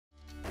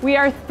We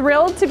are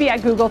thrilled to be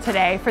at Google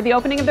today for the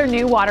opening of their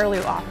new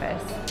Waterloo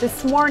office.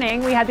 This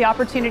morning, we had the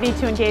opportunity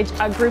to engage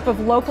a group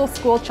of local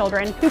school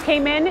children who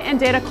came in and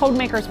did a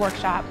Codemakers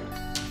workshop.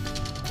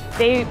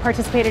 They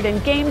participated in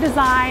game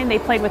design, they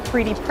played with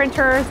 3D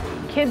printers.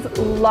 Kids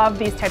love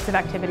these types of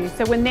activities.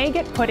 So when they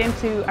get put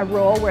into a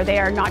role where they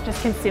are not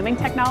just consuming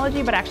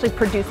technology, but actually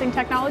producing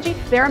technology,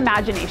 their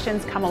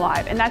imaginations come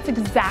alive. And that's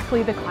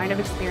exactly the kind of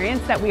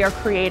experience that we are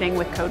creating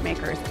with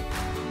Codemakers.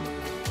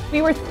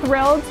 We were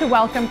thrilled to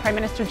welcome Prime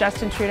Minister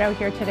Justin Trudeau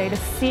here today to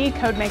see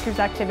Codemakers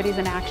activities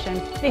in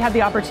action. They had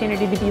the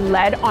opportunity to be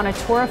led on a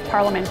tour of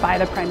Parliament by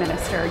the Prime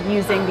Minister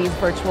using these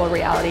virtual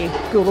reality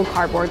Google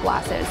Cardboard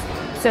glasses.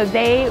 So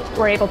they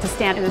were able to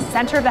stand in the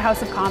center of the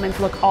House of Commons,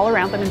 look all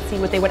around them and see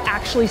what they would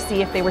actually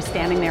see if they were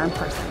standing there in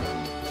person.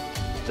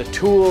 The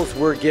tools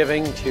we're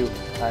giving to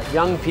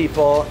young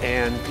people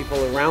and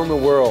people around the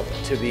world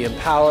to be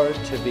empowered,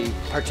 to be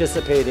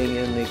participating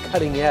in the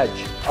cutting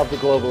edge of the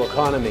global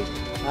economy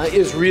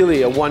is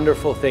really a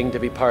wonderful thing to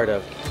be part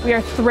of. We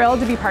are thrilled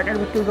to be partnered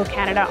with Google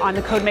Canada on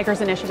the Codemakers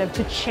initiative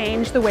to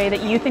change the way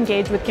that youth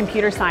engage with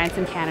computer science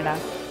in Canada.